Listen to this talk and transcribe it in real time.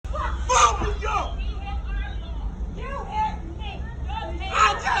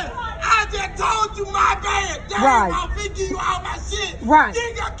told you my bad. Damn, Right. I'm finna give you all my shit. Right. You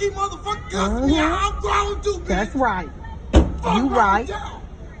ain't gotta keep motherfucking cussing me out. I'm grown too, bitch. That's right. Fuck You wrong right. with y'all.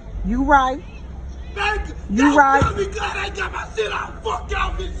 You right. Thank you. You Y'all right. tell me glad I got my shit out. Fuck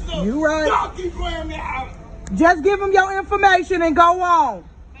y'all bitches up. You right. Y'all keep playing me out. Just give them your information and go on.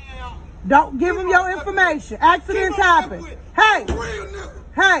 Man, Don't give them your information. Accidents happen. Hey. Real nigga.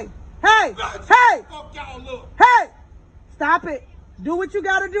 Hey. Hey. Bitch, Hey. fuck y'all up. Hey. Stop it. Do what you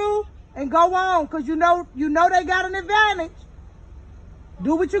gotta do and go on, cause you know they got an advantage.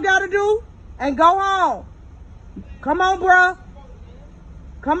 Do what you gotta do and go on. Come on, bruh.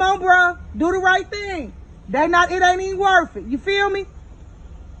 Come on, bruh. Do the right thing. It ain't even worth it. You feel me?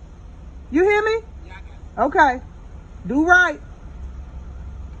 You hear me? Okay. Do right.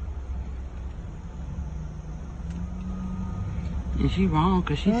 And she wrong,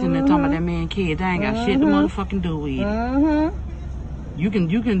 cause she sitting there talking about that man kid. They ain't got shit to motherfucking do with it. You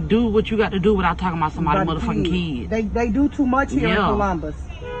can do what you got to do without talking about somebody's motherfucking kid. They do too much here in Columbus.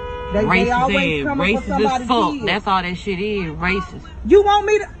 They always come up with racist somebody's as fuck. kid. That's all that shit is, racist. You want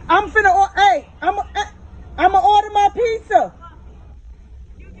me to? I'm finna. Hey, I'ma order my pizza.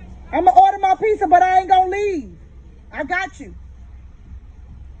 I'ma order my pizza, but I ain't gonna leave. I got you.